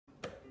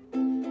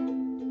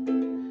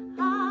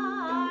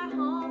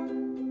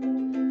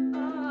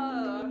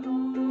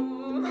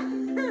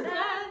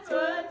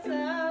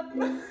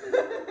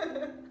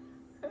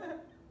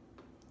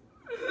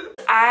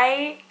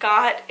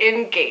got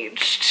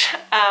engaged.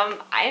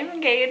 I am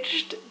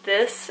engaged.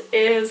 This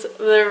is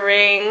the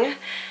ring.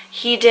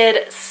 He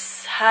did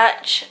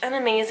such an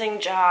amazing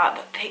job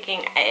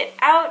picking it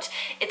out.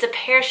 It's a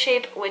pear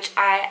shape, which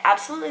I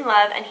absolutely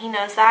love, and he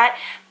knows that.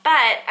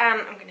 But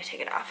I'm gonna take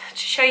it off to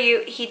show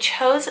you. He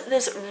chose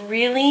this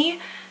really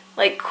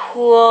like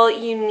cool,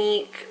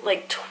 unique,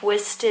 like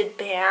twisted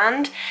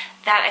band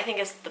that I think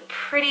is the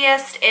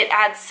prettiest. It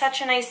adds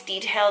such a nice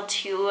detail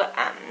to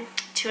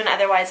an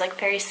otherwise like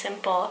very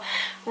simple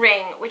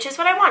ring, which is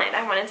what I wanted.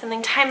 I wanted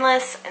something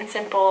timeless and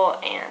simple,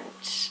 and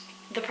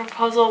the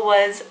proposal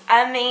was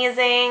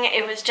amazing.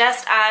 It was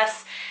just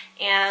us,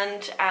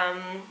 and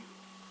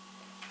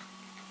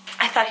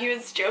I thought he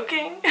was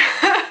joking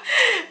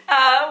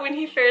when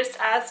he first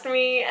asked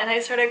me, and I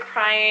started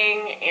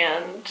crying,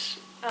 and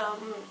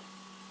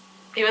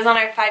it was on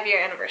our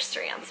 5-year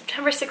anniversary on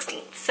September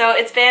 16th. So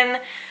it's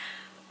been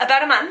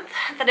about a month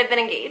that I've been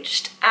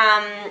engaged.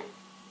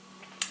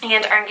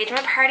 And our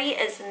engagement party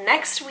is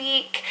next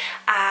week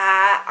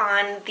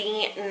on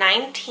the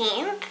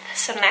 19th,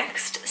 so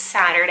next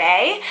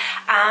Saturday.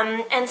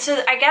 And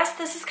so I guess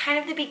this is kind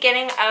of the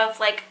beginning of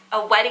like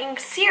a wedding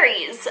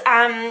series,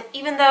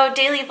 even though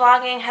daily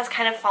vlogging has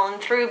kind of fallen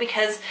through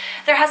because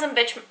there hasn't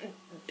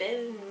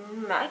been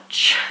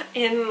much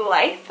in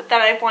life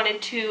that I've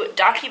wanted to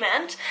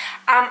document.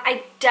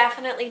 I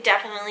definitely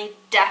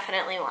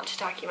want to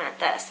document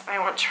this. I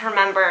want to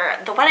remember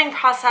the wedding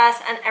process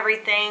and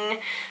everything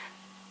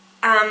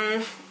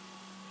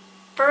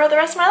for the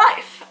rest of my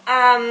life.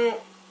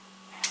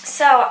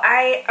 So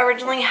I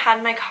originally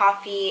had my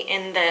coffee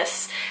in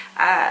this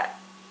A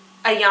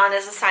Yawn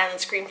is a Silent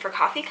Scream for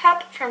Coffee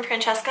cup from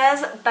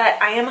Francesca's,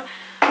 but I am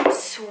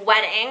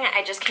sweating.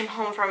 I just came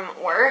home from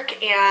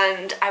work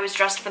and I was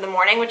dressed for the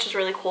morning, which was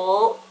really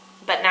cool,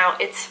 but now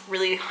it's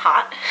really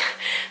hot.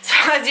 So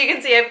as you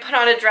can see, I put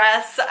on a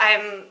dress.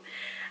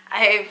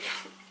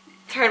 I've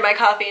turned my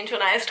coffee into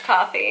an iced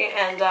coffee,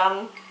 and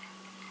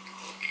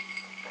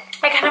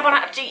I kind of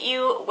want to update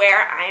you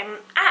where I'm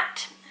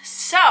at.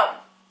 So,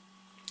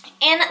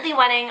 in the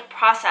wedding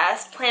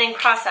process, planning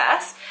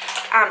process,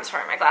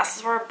 sorry, my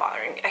glasses were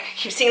bothering me. I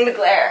keep seeing the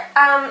glare.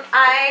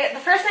 The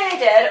first thing I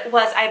did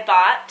was I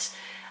bought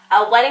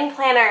a wedding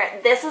planner.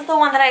 This is the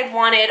one that I've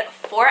wanted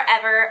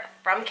forever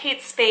from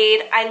Kate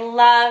Spade. I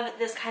love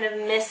this kind of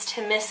Miss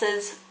to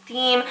Mrs.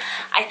 theme.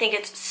 I think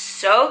it's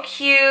so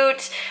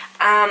cute.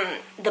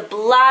 The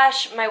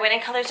blush, my wedding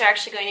colors are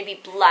actually going to be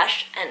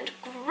blush and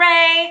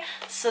gray,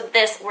 so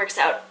this works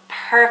out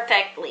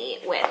perfectly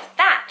with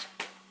that.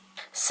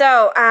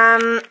 So,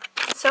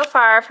 so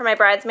far for my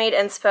bridesmaid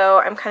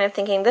inspo, I'm kind of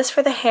thinking this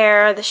for the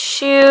hair, the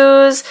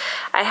shoes.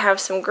 I have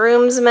some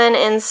groomsmen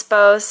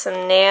inspo,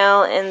 some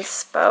nail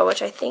inspo,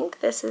 which I think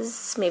this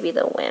is maybe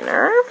the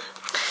winner.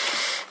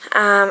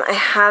 I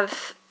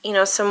have, you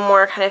know, some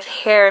more kind of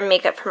hair and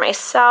makeup for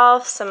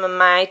myself, some of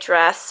my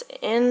dress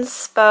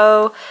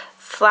inspo,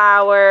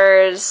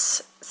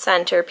 flowers,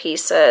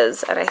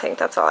 centerpieces, and I think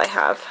that's all I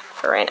have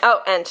for right now.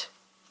 Oh, and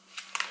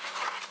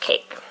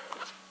cake.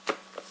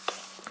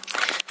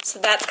 So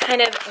that's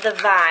kind of the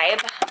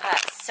vibe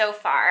so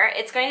far.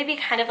 It's going to be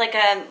kind of like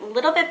a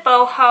little bit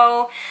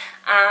boho,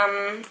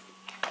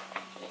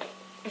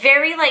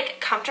 very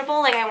like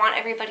comfortable. Like I want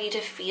everybody to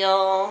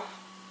feel,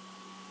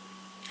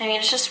 I mean,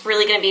 it's just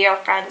really going to be our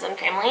friends and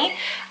family.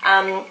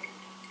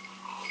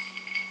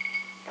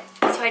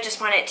 So I just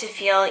want it to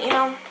feel, you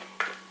know,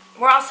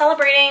 we're all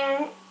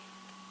celebrating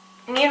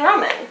me and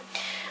Roman.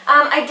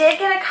 I did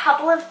get a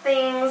couple of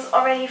things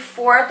already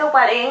for the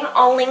wedding.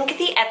 I'll link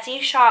the Etsy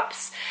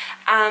shops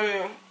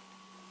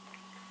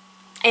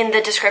in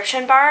the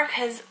description bar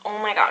because, oh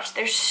my gosh,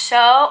 they're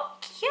so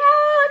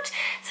cute.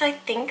 So I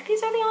think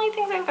these are the only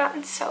things I've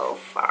gotten so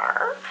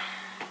far.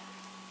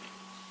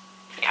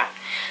 Yeah.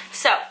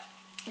 So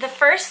the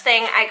first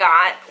thing I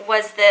got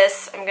was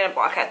this, I'm going to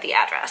block out the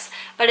address,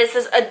 but it's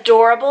this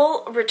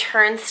adorable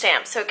return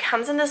stamp. So it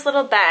comes in this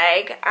little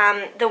bag.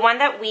 The one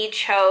that we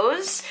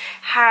chose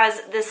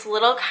has this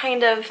little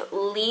kind of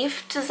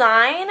leaf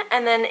design,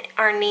 and then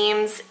our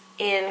names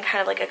in kind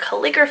of like a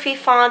calligraphy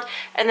font,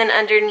 and then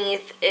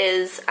underneath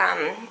is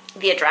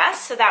the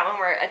address. So that when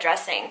we're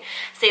addressing,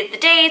 save the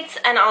dates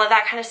and all of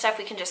that kind of stuff,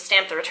 we can just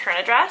stamp the return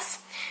address.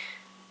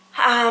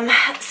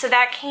 So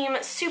that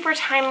came super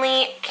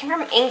timely. It came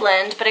from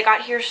England, but it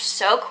got here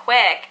so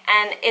quick,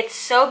 and it's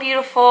so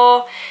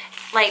beautiful.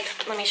 Like,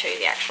 let me show you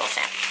the actual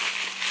stamp.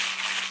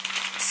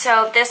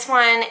 So this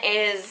one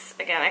is,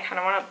 again, I kind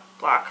of want to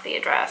block the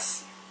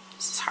address.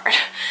 This is hard.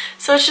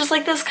 So it's just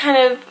like this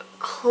kind of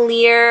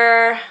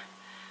clear,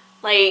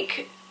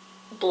 like,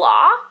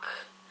 block,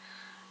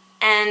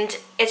 and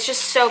it's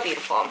just so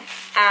beautiful.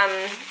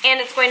 And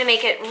it's going to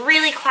make it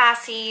really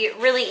classy,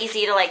 really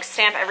easy to like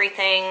stamp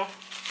everything.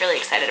 Really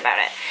excited about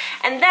it.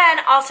 And then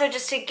also,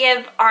 just to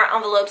give our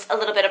envelopes a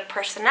little bit of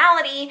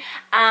personality,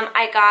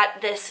 I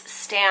got this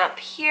stamp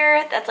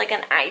here that's like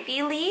an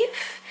ivy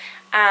leaf.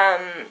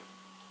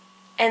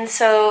 And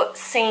so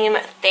same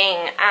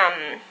thing.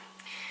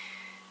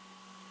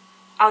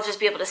 I'll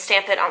just be able to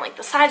stamp it on like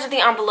the sides of the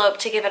envelope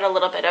to give it a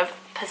little bit of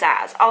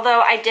pizzazz.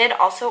 Although I did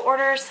also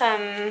order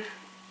some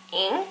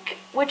ink,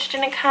 which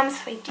didn't come,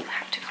 so I do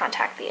have to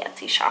contact the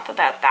Etsy shop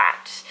about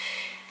that.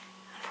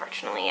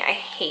 Unfortunately, I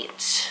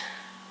hate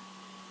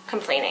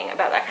complaining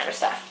about that kind of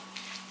stuff.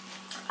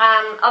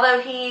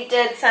 Although he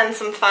did send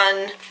some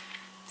fun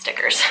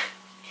stickers.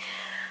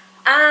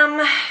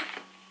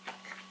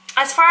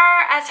 As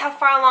far as how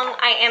far along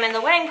I am in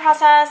the wedding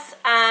process,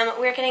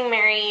 we're getting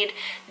married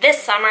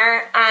this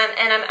summer,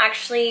 and I'm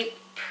actually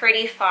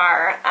pretty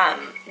far.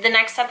 The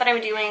next step that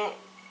I'm doing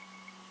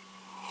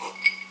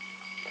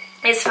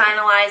is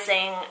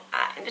finalizing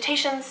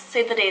invitations,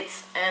 save the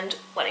dates, and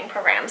wedding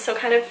programs. So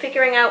kind of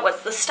figuring out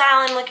what's the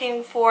style I'm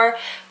looking for,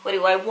 what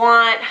do I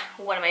want,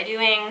 what am I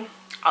doing,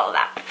 all of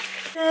that.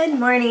 Good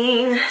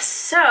morning.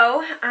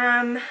 So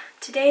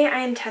today I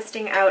am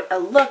testing out a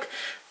look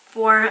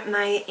for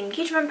my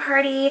engagement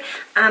party.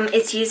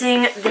 It's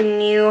using the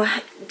new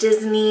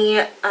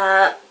Disney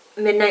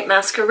Midnight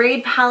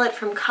Masquerade palette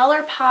from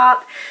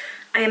ColourPop.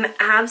 I am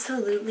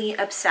absolutely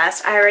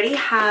obsessed. I already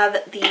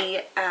have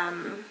the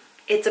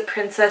It's a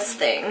Princess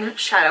Thing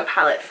shadow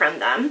palette from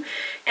them,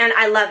 and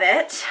I love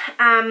it.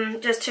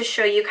 Just to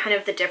show you kind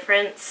of the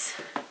difference.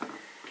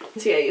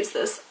 See, I use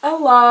this a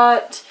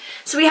lot.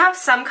 So we have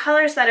some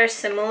colors that are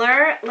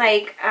similar,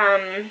 like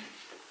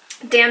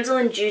Damsel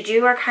and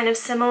Juju are kind of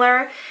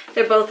similar.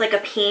 They're both like a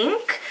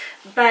pink,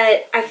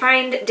 but I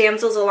find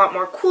Damsel's a lot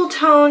more cool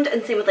toned,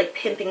 and same with like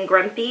Pimp and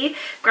Grumpy.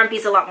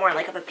 Grumpy's a lot more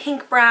like of a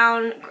pink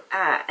brown,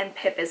 and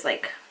Pip is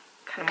like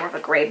kind of more of a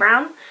gray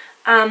brown.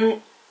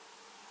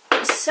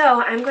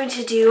 So I'm going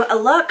to do a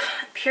look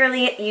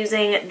purely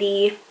using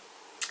the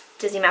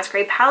Disney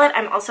Masquerade palette.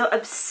 I'm also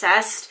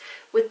obsessed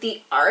with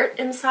the art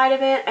inside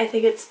of it. I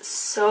think it's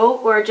so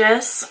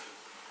gorgeous.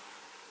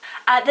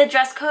 The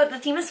dress code, the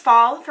theme is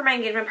fall for my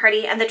engagement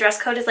party, and the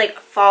dress code is like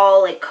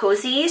fall, like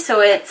cozy. So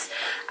it's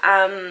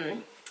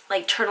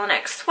like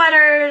turtleneck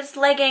sweaters,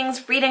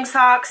 leggings, reading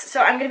socks.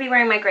 So I'm going to be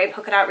wearing my gray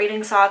polka dot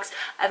reading socks.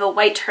 I have a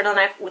white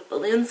turtleneck with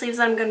balloon sleeves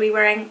that I'm going to be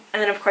wearing,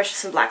 and then of course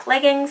just some black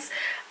leggings.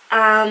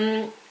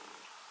 I'm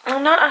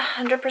not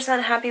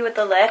 100% happy with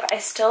the lip. I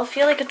still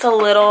feel like it's a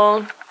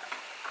little,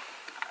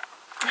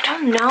 I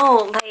don't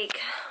know, like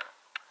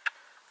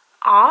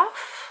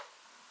off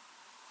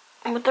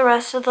with the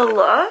rest of the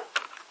look.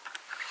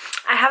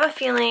 I have a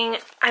feeling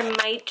I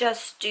might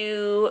just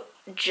do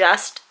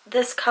just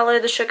this color,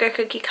 the sugar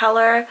cookie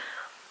color,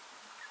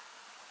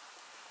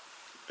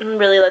 and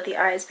really let the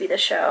eyes be the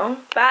show.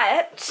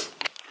 But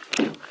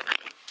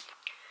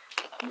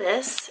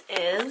this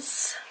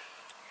is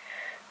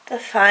the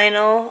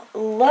final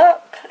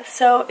look.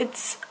 So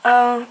it's,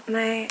 oh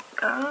my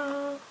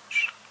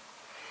gosh.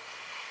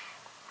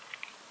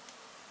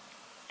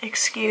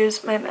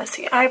 Excuse my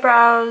messy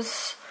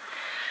eyebrows.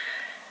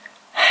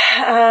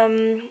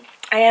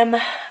 I am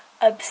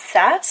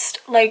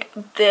obsessed. Like,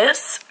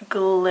 this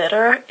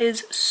glitter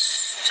is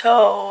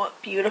so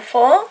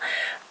beautiful.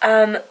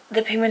 The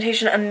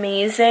pigmentation,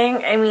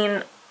 amazing. I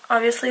mean,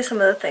 obviously some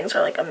of the things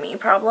are like a me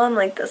problem.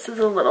 Like, this is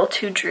a little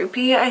too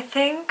droopy, I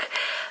think.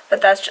 But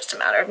that's just a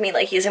matter of me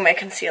like using my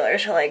concealer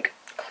to like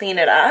clean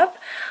it up.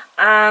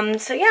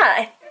 So yeah,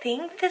 I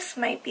think this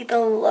might be the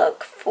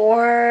look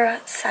for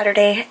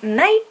Saturday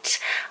night.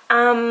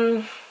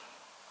 I'm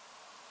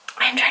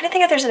trying to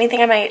think if there's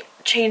anything I might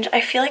change. I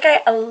feel like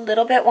I a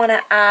little bit want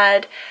to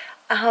add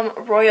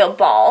Royal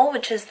Ball,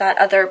 which is that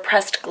other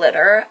pressed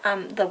glitter,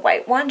 the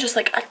white one, just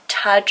like a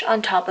touch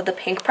on top of the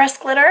pink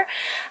pressed glitter.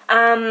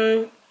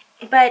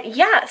 But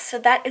yeah, so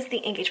that is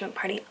the engagement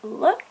party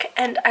look,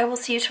 and I will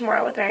see you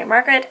tomorrow with Mary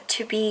Margaret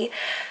to be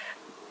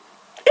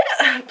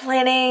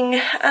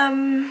planning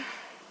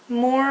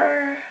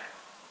more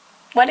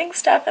wedding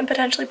stuff and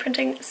potentially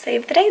printing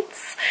save the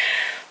dates.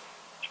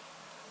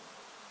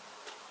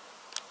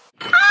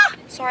 Ah!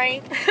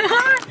 Sorry.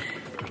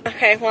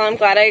 Okay, well, I'm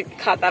glad I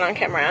caught that on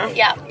camera.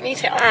 Yeah, me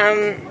too.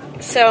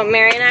 So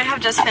Mary and I have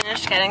just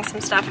finished getting some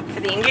stuff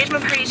for the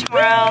engagement party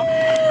tomorrow.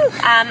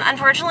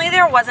 Unfortunately,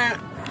 there wasn't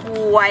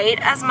quite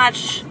as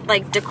much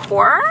like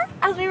decor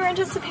as we were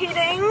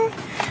anticipating.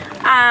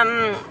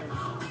 I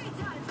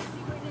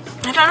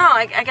don't know,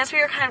 I guess we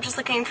were kind of just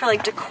looking for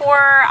like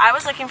decor. I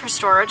was looking for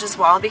storage as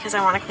well because I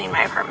want to clean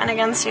my apartment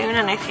again soon,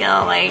 and I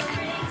feel like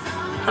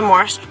the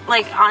more,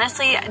 like,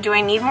 honestly, do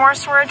I need more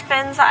storage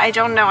bins? I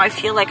don't know. I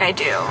feel like I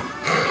do.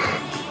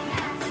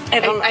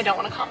 I don't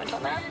want to comment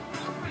on that.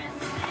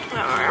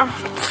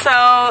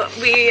 So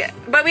we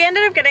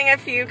ended up getting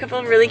a couple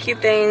of really cute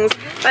things,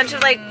 a bunch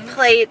of like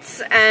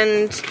plates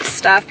and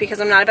stuff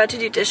because I'm not about to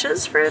do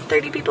dishes for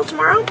 30 people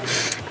tomorrow.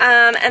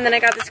 And then I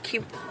got this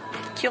cute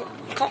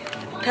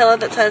pillow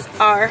that says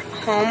Our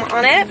Home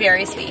on it.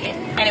 Very sweet,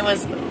 and it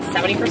was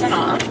 70%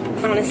 off.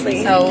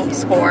 Honestly. So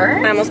score.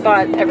 I almost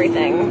bought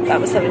everything that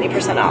was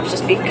 70% off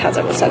just because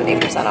it was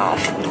 70%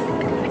 off.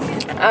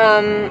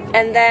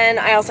 And then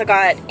I also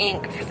got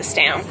ink for the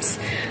stamps.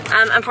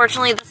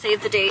 Unfortunately, the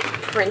save the date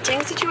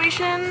printing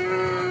situation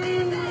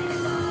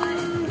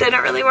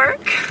didn't really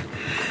work.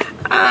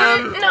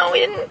 No, we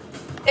didn't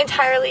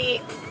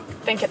entirely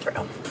think it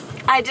through.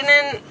 I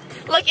didn't...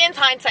 Like, in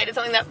hindsight, it's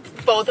something that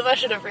both of us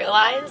should have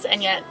realized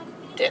and yet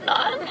did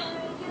not.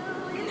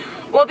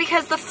 Well,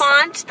 because the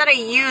font that I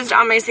used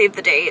on my save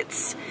the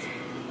dates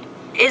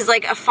is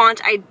like a font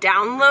I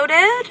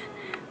downloaded,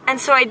 and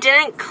so I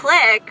didn't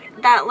click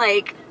that,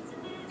 like,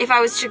 if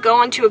I was to go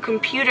onto a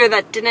computer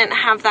that didn't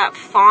have that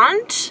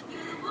font,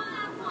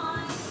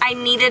 I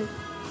needed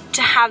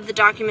to have the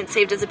document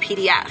saved as a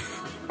PDF,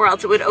 or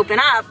else it would open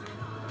up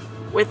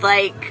with,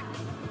 like,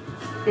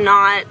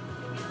 not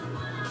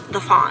the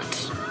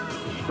font.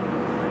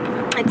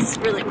 It's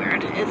really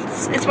weird.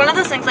 It's one of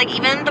those things, like,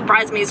 even the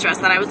bridesmaid's dress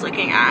that I was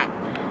looking at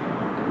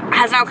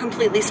has now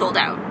completely sold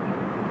out.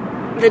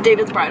 The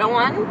David's Bridal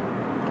one.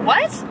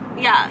 What?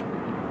 Yeah.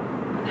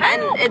 How?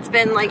 And it's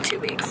been like 2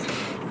 weeks.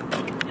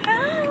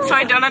 How? So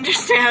I don't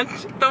understand.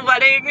 The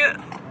wedding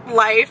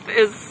life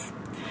is,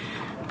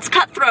 it's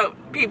cutthroat,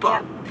 people.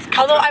 Yeah.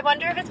 Although I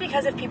wonder if it's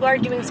because if people are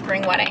doing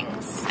spring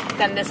weddings,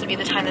 then this would be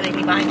the time that they'd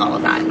be buying all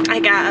of that. I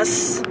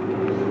guess.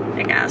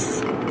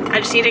 I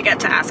just need to get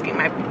to asking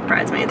my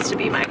bridesmaids to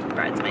be my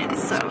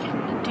bridesmaids, so.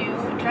 Do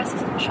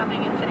dresses and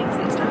shopping and fittings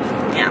and stuff.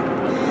 Yeah.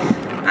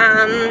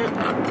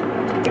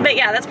 But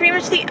yeah, that's pretty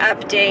much the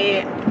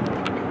update.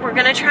 I'm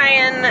gonna try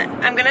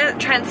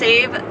and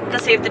save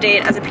the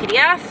date as a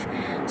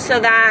PDF so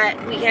that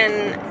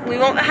we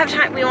won't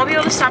be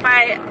able to stop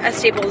by a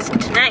Staples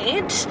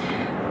tonight.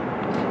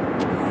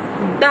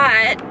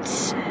 But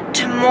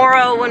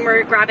tomorrow, when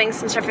we're grabbing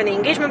some stuff for the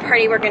engagement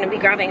party, we're going to be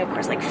grabbing, of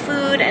course, like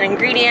food and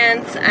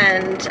ingredients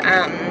and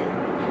I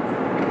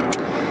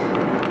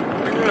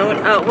don't know what.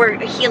 Oh, we're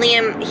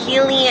heliuming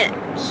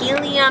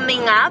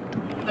up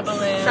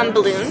some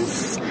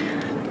balloons.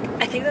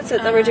 I think that's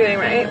it that we're doing,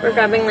 right? We're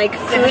grabbing like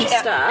food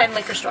stuff and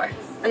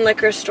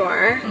liquor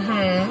store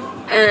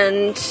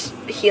and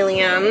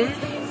helium,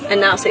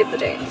 and now save the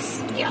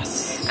dates.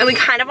 Yes. And we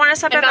kind of want to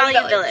stop at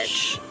Value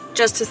Village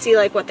just to see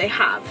like what they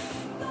have.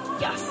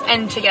 Yes,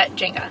 and to get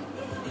Jenga.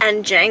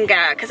 And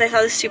Jenga, because I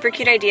saw this super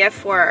cute idea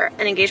for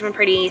an engagement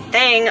party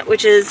thing,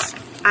 which is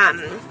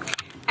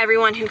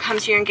everyone who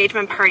comes to your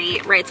engagement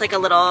party writes like a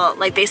little,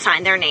 like they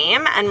sign their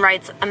name and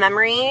writes a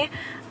memory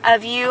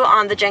of you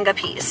on the Jenga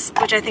piece,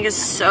 which I think is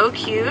so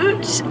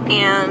cute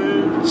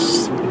and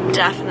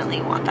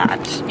definitely want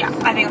that. Yeah,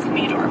 I think it's gonna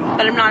be adorable.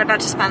 But I'm not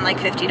about to spend like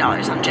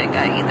 $50 on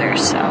Jenga either,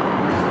 so.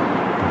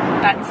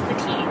 That's the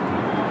key.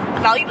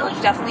 Value Village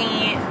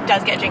definitely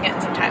does get Jenga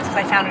in sometimes because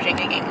I found a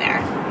Jenga game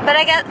there. But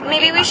I guess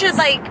maybe we should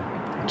like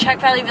check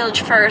Value Village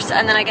first,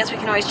 and then I guess we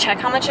can always check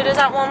how much it is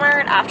at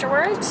Walmart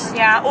afterwards.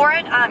 Yeah, or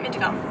at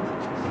Indigo.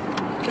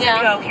 Yeah.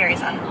 Indigo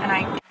carries them, and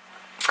I.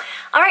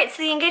 Alright,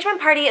 so the engagement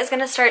party is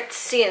gonna start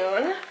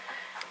soon.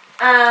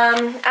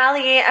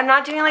 Allie, I'm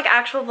not doing like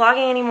actual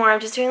vlogging anymore, I'm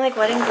just doing like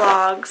wedding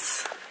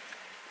vlogs.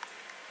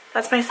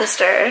 That's my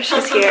sister,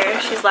 she's here,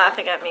 she's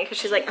laughing at me because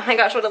she's like, oh my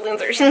gosh, what a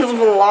loser, she's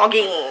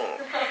vlogging.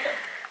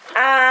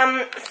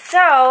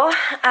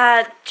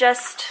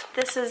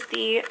 This is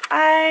the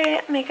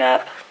eye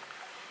makeup,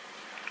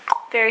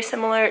 very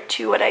similar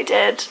to what I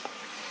did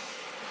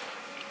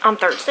on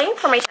Thursday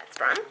for my test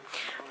run.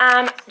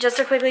 Just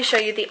to quickly show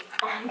you the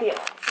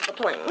ambiance of the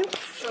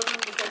place.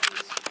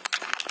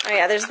 Oh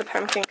yeah, there's the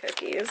pumpkin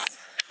cookies.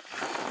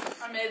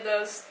 I made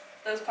those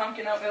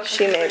pumpkin oatmeal cookies.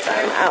 She made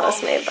them,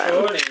 Alice made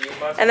them.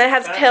 And then it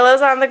has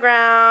pillows on the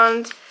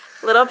ground,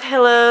 little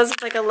pillows,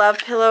 with like a love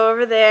pillow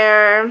over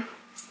there.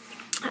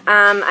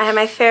 I have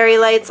my fairy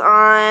lights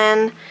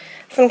on,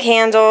 some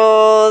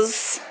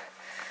candles.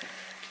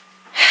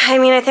 I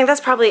mean, I think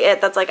that's probably it.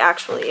 That's like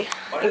actually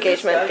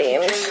engagement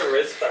themed.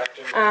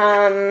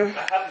 I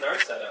have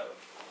nurse set out.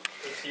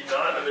 Does he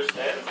not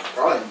understand?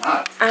 Probably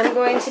not. I'm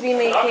going to be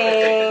He's not gonna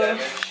take the making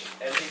damage,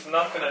 and he's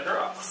not gonna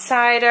draw.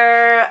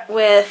 cider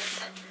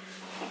with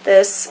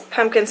this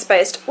pumpkin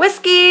spiced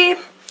whiskey.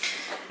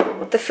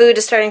 The food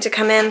is starting to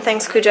come in,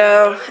 thanks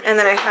Cujo. And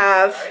then I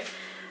have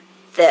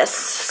this.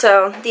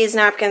 So these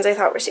napkins I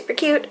thought were super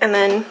cute. And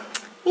then,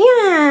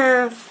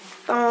 yeah,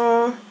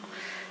 so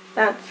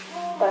that's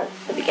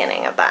the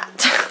beginning of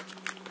that.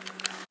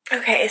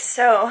 Okay,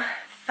 so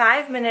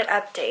 5-minute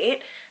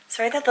update.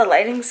 Sorry that the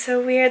lighting's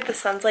so weird. The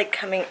sun's like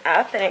coming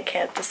up and it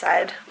can't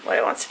decide what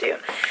it wants to do.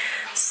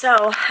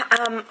 So,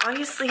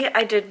 obviously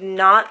I did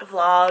not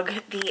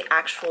vlog the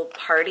actual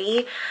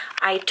party.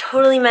 I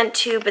totally meant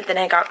to, but then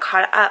I got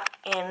caught up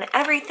in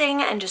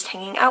everything and just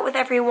hanging out with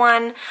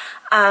everyone.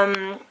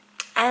 And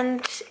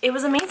it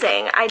was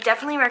amazing. I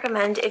definitely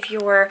recommend if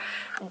you're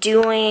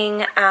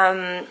doing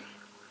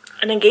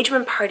an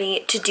engagement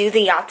party to do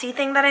the Yahtzee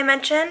thing that I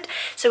mentioned.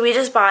 So we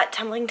just bought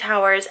tumbling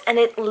towers, and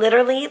it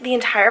literally, the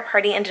entire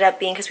party ended up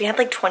being, because we had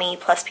like 20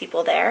 plus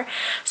people there,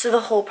 so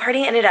the whole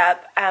party ended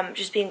up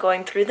just being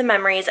going through the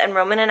memories, and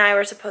Roman and I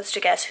were supposed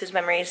to guess whose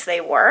memories they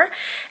were,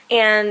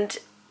 and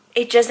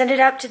it just ended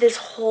up to this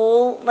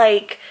whole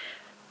like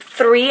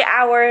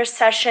 3-hour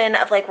session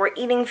of like we're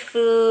eating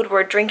food,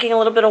 we're drinking a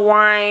little bit of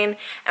wine,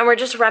 and we're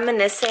just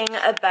reminiscing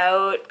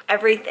about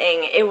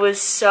everything. It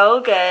was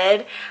so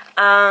good.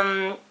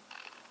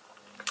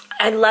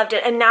 I loved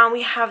it, and now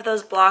we have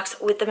those blocks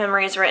with the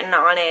memories written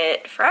on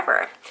it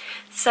forever.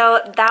 So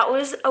that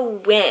was a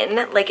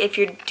win. Like, if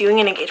you're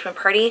doing an engagement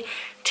party,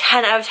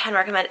 10 out of 10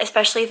 recommend,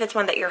 especially if it's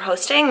one that you're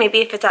hosting. Maybe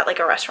if it's at like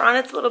a restaurant,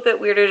 it's a little bit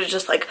weirder to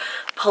just like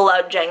pull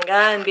out Jenga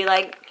and be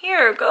like,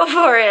 here, go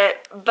for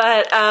it.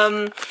 But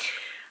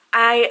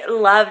I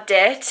loved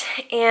it,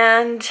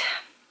 and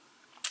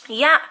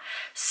yeah.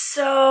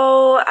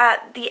 So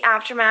at the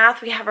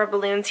aftermath, we have our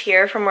balloons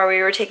here from where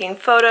we were taking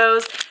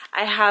photos.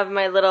 I have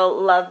my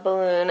little love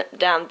balloon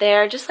down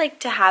there, just like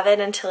to have it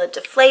until it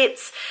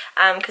deflates,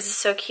 because it's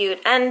so cute.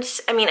 And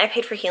I mean, I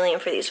paid for helium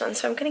for these ones,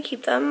 so I'm gonna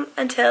keep them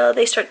until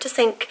they start to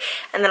sink,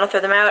 and then I'll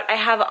throw them out. I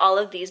have all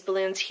of these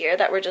balloons here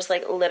that were just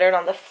like littered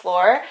on the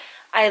floor.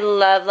 I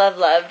love, love,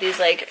 love these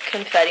like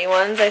confetti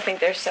ones. I think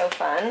they're so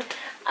fun.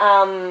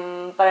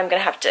 But I'm gonna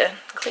have to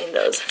clean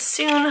those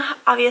soon,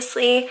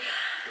 obviously.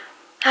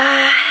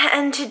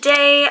 And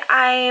today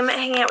I'm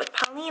hanging out with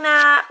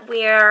Paulina.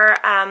 We're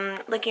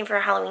looking for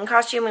a Halloween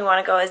costume. We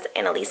want to go as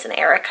Annalise and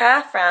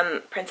Erica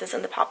from Princess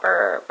and the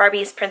Pauper,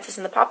 Barbie's Princess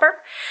and the Pauper.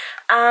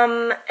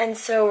 And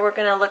so we're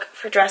gonna look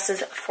for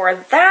dresses for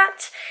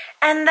that.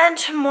 And then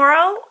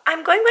tomorrow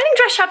I'm going wedding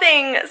dress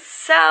shopping.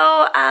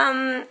 So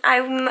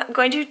I'm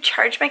going to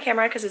charge my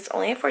camera because it's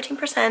only at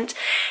 14%.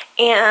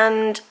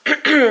 And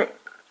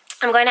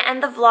I'm going to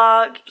end the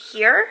vlog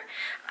here.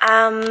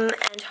 And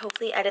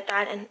hopefully edit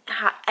that and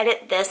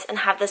edit this and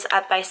have this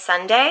up by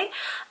Sunday.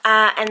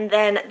 And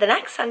then the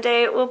next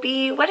Sunday will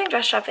be wedding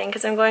dress shopping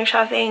because I'm going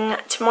shopping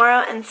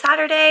tomorrow and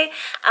Saturday.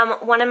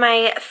 One of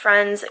my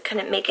friends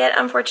couldn't make it,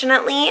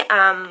 unfortunately,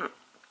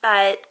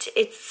 but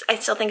I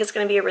still think it's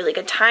going to be a really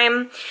good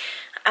time.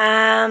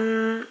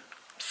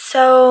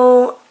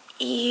 So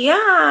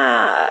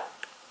yeah,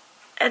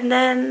 and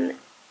then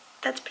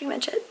that's pretty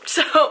much it.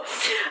 So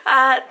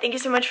thank you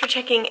so much for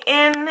checking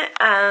in.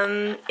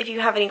 If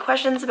you have any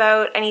questions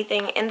about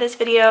anything in this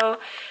video,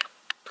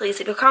 please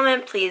leave a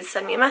comment, please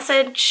send me a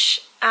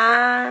message,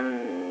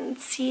 and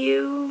see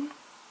you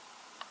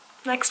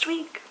next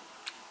week.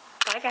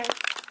 Bye guys.